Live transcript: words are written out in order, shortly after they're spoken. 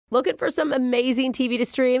Looking for some amazing TV to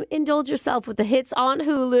stream? Indulge yourself with the hits on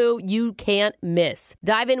Hulu you can't miss.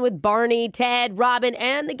 Dive in with Barney, Ted, Robin,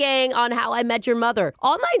 and the gang on How I Met Your Mother.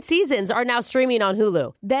 All 9 seasons are now streaming on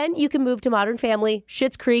Hulu. Then you can move to Modern Family,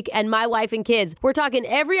 Schitt's Creek, and My Wife and Kids. We're talking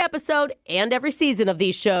every episode and every season of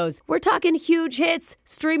these shows. We're talking huge hits,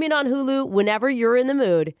 streaming on Hulu whenever you're in the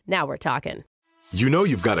mood. Now we're talking. You know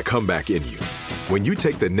you've got a comeback in you. When you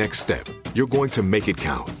take the next step, you're going to make it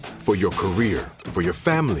count. For your career, for your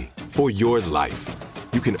family, for your life.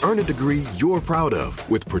 You can earn a degree you're proud of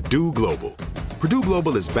with Purdue Global. Purdue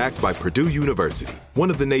Global is backed by Purdue University,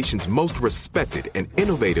 one of the nation's most respected and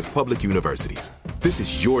innovative public universities. This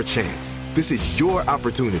is your chance. This is your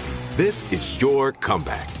opportunity. This is your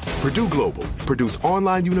comeback. Purdue Global, Purdue's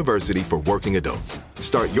online university for working adults.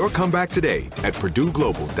 Start your comeback today at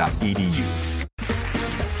purdueglobal.edu.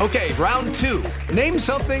 Okay, round 2. Name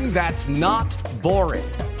something that's not boring.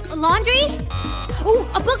 A laundry? Ooh,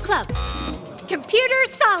 a book club. Computer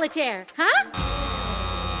solitaire,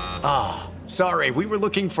 huh? Sorry, we were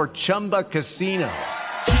looking for Chumba Casino.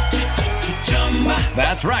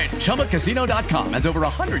 That's right, ChumbaCasino.com has over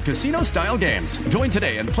 100 casino-style games. Join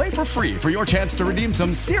today and play for free for your chance to redeem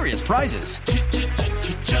some serious prizes.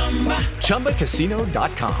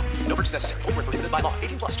 ChumbaCasino.com. No purchase necessary. Void where prohibited by law.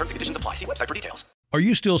 18+ terms and conditions apply. See website for details. Are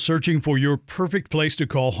you still searching for your perfect place to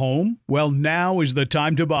call home? Well, now is the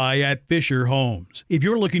time to buy at Fisher Homes. If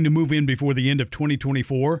you're looking to move in before the end of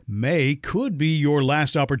 2024, May could be your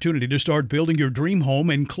last opportunity to start building your dream home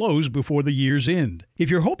and close before the year's end. If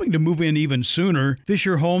you're hoping to move in even sooner,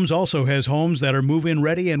 Fisher Homes also has homes that are move-in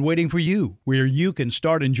ready and waiting for you, where you can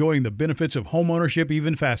start enjoying the benefits of homeownership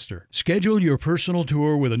even faster. Schedule your personal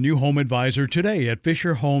tour with a new home advisor today at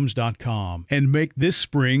FisherHomes.com and make this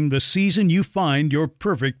spring the season you find your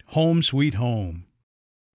perfect home sweet home.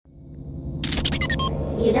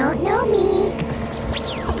 You don't know me.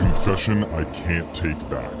 A confession I can't take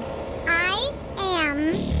back. I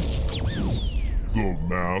am The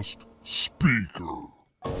Masked Speaker.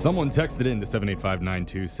 Someone texted in to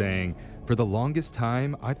 78592 saying, "For the longest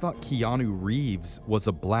time, I thought Keanu Reeves was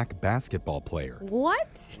a black basketball player." What?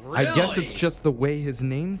 I guess it's just the way his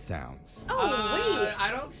name sounds. I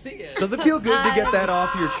don't see it. Does it feel good to get that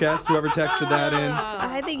off your chest, whoever texted that in?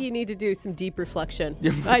 I think you need to do some deep reflection.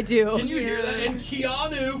 I do. Can you hear that? And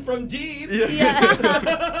Keanu from Deep.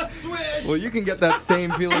 Yeah. Switch. Well, you can get that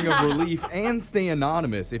same feeling of relief and stay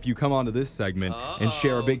anonymous if you come onto this segment and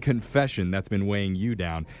share a big confession that's been weighing you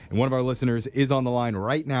down. And one of our listeners is on the line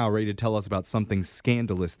right now, ready to tell us about something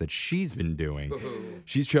scandalous that she's been doing.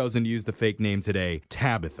 She's chosen to use the fake name today,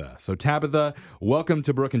 Tabitha. So Tabitha, welcome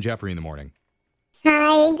to Brooke and Jeffrey in the morning.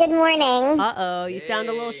 Hi, good morning. Uh-oh, you sound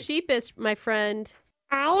a little sheepish, my friend.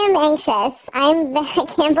 I am anxious. I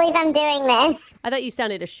can't believe I'm doing this. I thought you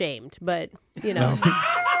sounded ashamed, but, you know.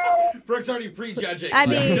 Brooke's already prejudging. I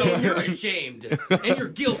mean- No, you're ashamed. And you're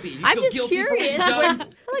guilty. You I'm feel just guilty for what curious. you've done?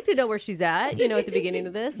 I'd like to know where she's at, at the beginning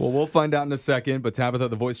of this. Well, we'll find out in a second, but Tabitha,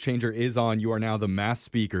 the voice changer is on. You are now the masked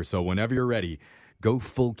speaker, so whenever you're ready, go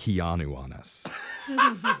full Keanu on us.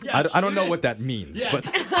 I don't know what that means, but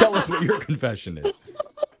tell us what your confession is.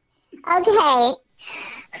 Okay,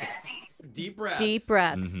 Deep breath. Deep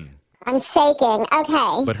breaths. Mm-hmm. I'm shaking.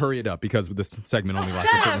 Okay. But hurry it up, because this segment only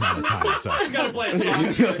lasts a certain amount of time. So You gotta play a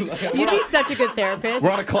song. You'd be such a good therapist. we're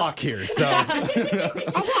on a clock here, so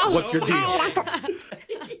what's your deal?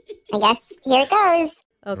 I guess here it goes.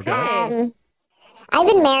 Okay. I've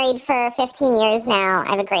been married for 15 years now.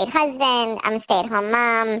 I have a great husband. I'm a stay-at-home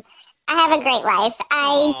mom. I have a great life.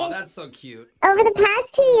 Oh, that's so cute. Over the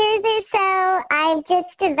past 2 years or so, I've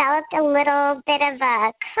just developed a little bit of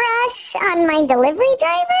a crush on my delivery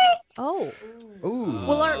driver. Oh. Ooh.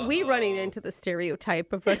 Well, aren't we running into the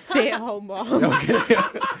stereotype of a stay-at-home mom?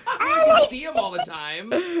 You see him all the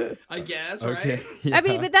time, I guess, right? Okay. I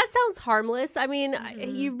mean, but that sounds harmless. I mean,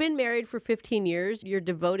 you've been married for 15 years. You're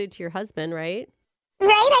devoted to your husband, right? Right,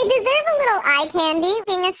 I deserve a little eye candy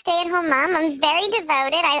being a stay-at-home mom. I'm very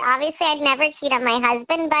devoted. I'd never cheat on my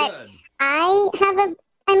husband, but Good.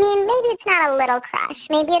 Maybe it's not a little crush.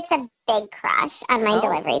 Maybe it's a big crush on my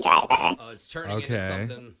delivery driver. Oh, it's turning into Okay.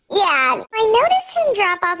 something. Yeah, I noticed him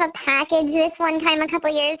drop off a package this one time a couple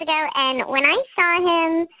years ago, and when I saw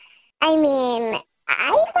him, I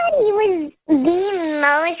thought he was the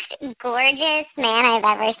most gorgeous man I've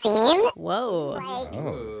ever seen. Whoa. Like,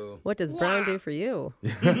 Ooh. What does Brown do for you?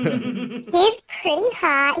 he's pretty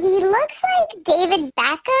hot. He looks like David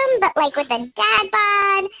Beckham, but like with a dad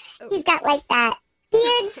bod. He's got like that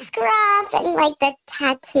beard scruff and like the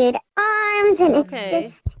tattooed arms, and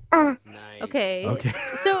Okay. Oh, Nice. Okay. Okay.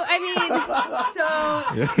 So, I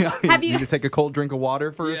mean, Have you- need to take a cold drink of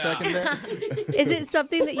water for a second there? is it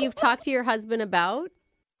something that you've talked to your husband about?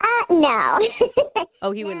 no.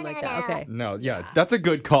 Oh, he wouldn't like that. Okay. No, yeah, that's a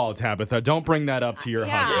good call, Tabitha. Don't bring that up to your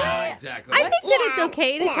husband. Yeah, exactly. I think that it's Yeah,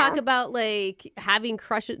 okay to no. talk about like having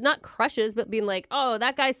crushes, not crushes, but being like, oh,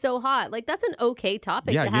 that guy's so hot. Like that's an okay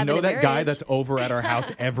topic Yeah, to you have know in a that guy marriage. that's over at our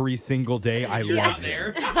house every single day? I love Out him.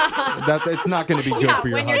 there. It's not going to be good for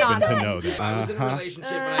your when you're husband not to know that. I was in a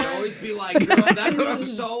relationship, and I'd always be like, girl, that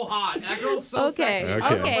girl's so hot. That girl's so Okay, sexy. okay. My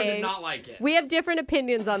girlfriend did not like it. We have different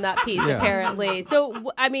opinions on that piece, Yeah. apparently.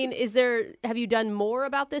 So, I mean, have you done more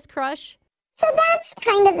about this crush? So that's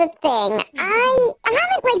kind of the thing. I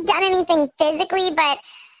haven't like done anything physically, but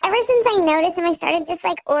ever since I noticed him, I started just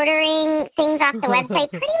like ordering things off the website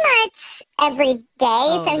pretty much every day,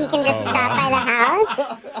 so he can just stop by the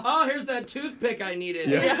house. Oh, here's that toothpick I needed.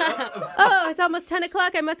 Oh, it's almost 10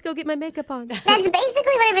 o'clock. I must go get my makeup on. That's basically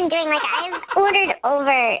what I've been doing. Like I've ordered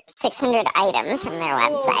over 600 items from their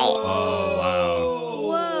website.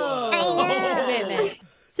 Whoa. I know. Commitment.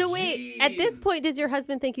 So wait, at this point, does your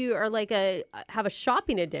husband think you are like have a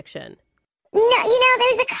shopping addiction? No,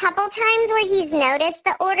 there's a couple times where he's noticed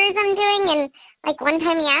the orders I'm doing, and like one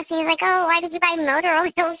time he asked me, he's like, "Oh, why did you buy motor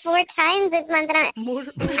oil 4 times this month?" And I was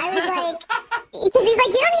like, because he's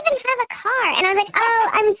like, "You don't even have a car," and I was like, "Oh,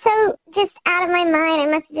 I'm so just out of my mind. I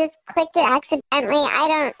must have just clicked it accidentally.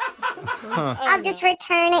 I'll just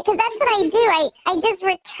return it because that's what I do. I just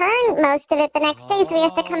return most of it the next day, so he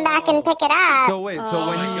has to come back and pick it up." So wait, so Oh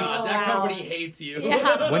when my he God, that company hates you.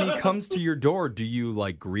 Yeah. when he comes to your door, do you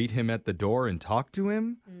like greet him at the door and talk to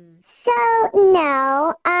him? So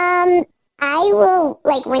no, I will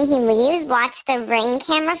like when he leaves, watch the Ring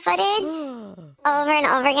camera footage over and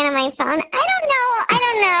over again on my phone. I don't know. I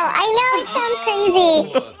know it sounds crazy.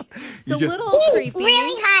 It's a You just- little He's creepy.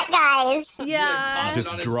 really hot, guys. Yeah. You just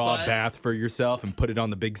on his draw a butt. bath for yourself and put it on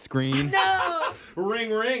the big screen. No. Ring,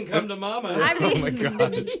 ring, come to mama. I Oh my mean,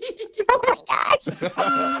 god. Oh my gosh.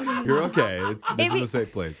 You're okay. This If is he- a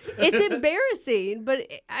safe place. it's embarrassing, but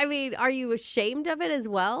I mean, are you ashamed of it as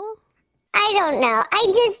well? I don't know. I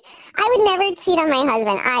would never cheat on my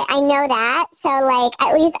husband. I know that. So like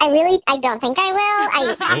at least I don't think I will. I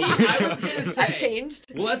was going to say. I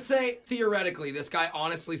changed. Well, let's say, theoretically, this guy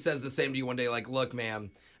honestly says the same to you one day, like, look, ma'am,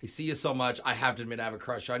 I see you so much, I have to admit I have a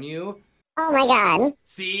crush on you. Oh my god.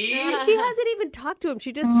 See? She hasn't even talked to him.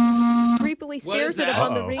 She just creepily What stares is at him that?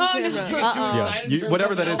 on the Uh-oh. Ring Oh, no. camera. You get too Uh-oh. excited. Yeah, turn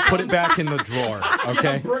whatever that is, something put it back in the drawer,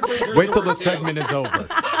 okay? Brooke brings her Wait till the drawer, too. segment is over.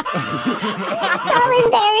 So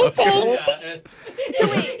embarrassing. Yeah. So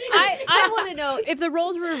wait, I want to know if the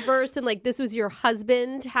roles were reversed and like this was your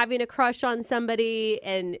husband having a crush on somebody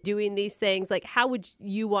and doing these things, like how would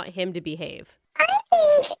you want him to behave? I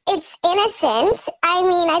think it's innocent. I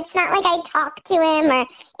mean, it's not like I talk to him or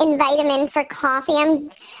invite him in for coffee. I'm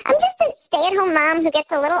just a stay-at-home mom who gets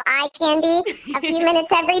a little eye candy a few minutes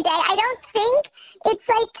every day. I don't think it's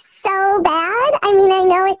like so bad. I mean, I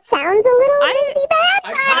know it sounds a little maybe bad.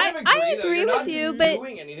 I kind of agree, I though. agree You're with not you, but-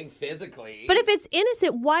 doing anything physically. But if it's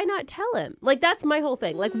innocent, why not tell him? Like that's my whole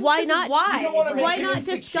thing. Like why not? why? You don't wanna make Why him not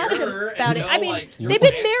discuss insecure about and it? I know, mean, like, they've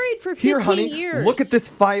been married for 15 Here, honey, years. look at this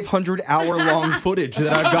 500-hour-long footage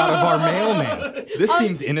that I've got of our mailman. This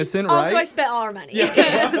seems innocent, right? Also, I spent all our money.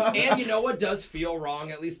 and you know what does feel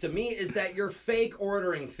wrong, at least to me, is that you're fake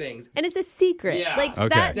ordering things. And it's a secret. Yeah. Like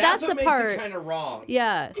Okay. that's what the makes part. it kind of wrong.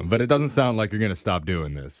 Yeah. But it doesn't sound like you're going to stop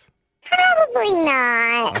doing this. Probably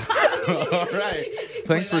not. All right.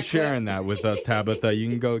 Thanks for sharing that with us, Tabitha. You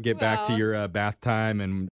can go get back to your bath time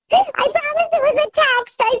and... I promise it was a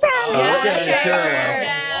text. I promise. Okay, sure.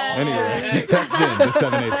 Yeah. Anyway, text in to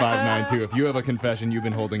 78592 if you have a confession you've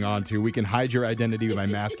been holding on to. We can hide your identity by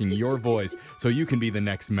masking your voice so you can be the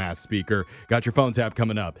next mass speaker. Got your phone tap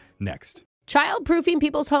coming up next. Childproofing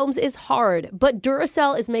people's homes is hard, but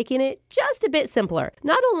Duracell is making it just a bit simpler.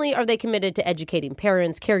 Not only are they committed to educating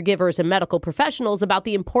parents, caregivers, and medical professionals about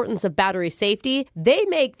the importance of battery safety, they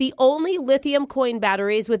make the only lithium coin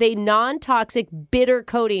batteries with a non-toxic bitter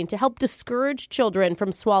coating to help discourage children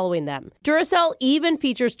from swallowing them. Duracell even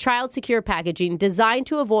features child-secure packaging designed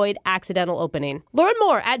to avoid accidental opening. Learn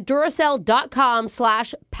more at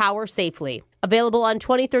Duracell.com/powersafely. Available on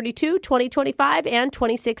 2032, 2025, and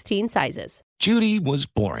 2016 sizes. Judy was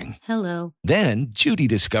boring. Hello. Then Judy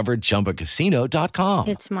discovered ChumbaCasino.com.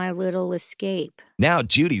 It's my little escape. Now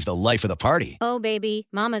Judy's the life of the party. Oh, baby,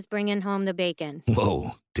 mama's bringing home the bacon.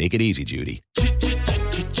 Whoa, take it easy, Judy.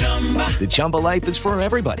 The Chumba life is for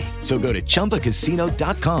everybody. So go to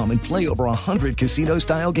ChumbaCasino.com and play over 100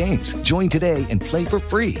 casino-style games. Join today and play for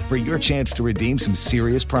free for your chance to redeem some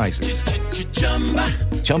serious prizes.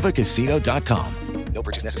 ChumbaCasino.com. No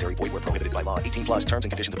purchase necessary. Void where prohibited by law. 18 plus terms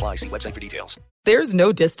and conditions apply. See website for details. There's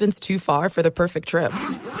no distance too far for the perfect trip.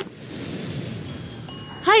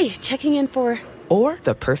 Hi, checking in for... Or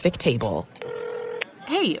the perfect table.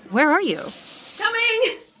 Hey, where are you?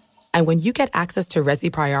 Coming! And when you get access to Resi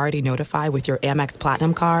Priority Notify with your Amex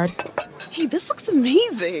Platinum card... Hey, this looks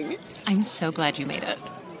amazing. I'm so glad you made it.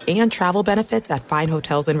 And travel benefits at fine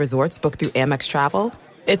hotels and resorts booked through Amex Travel,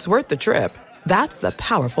 it's worth the trip. That's the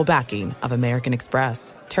powerful backing of American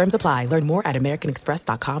Express. Terms apply. Learn more at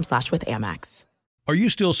americanexpress.com/withAmex. Are you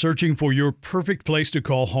still searching for your perfect place to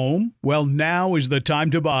call home? Well, now is the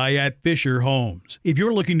time to buy at Fisher Homes. If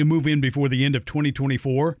you're looking to move in before the end of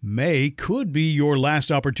 2024, May could be your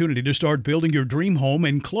last opportunity to start building your dream home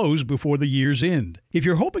and close before the year's end. If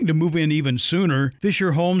you're hoping to move in even sooner,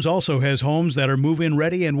 Fisher Homes also has homes that are move-in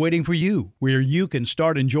ready and waiting for you, where you can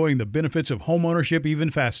start enjoying the benefits of homeownership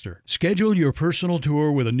even faster. Schedule your personal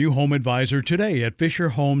tour with a new home advisor today at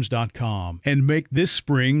FisherHomes.com and make this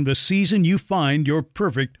spring the season you find your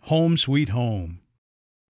perfect home sweet home.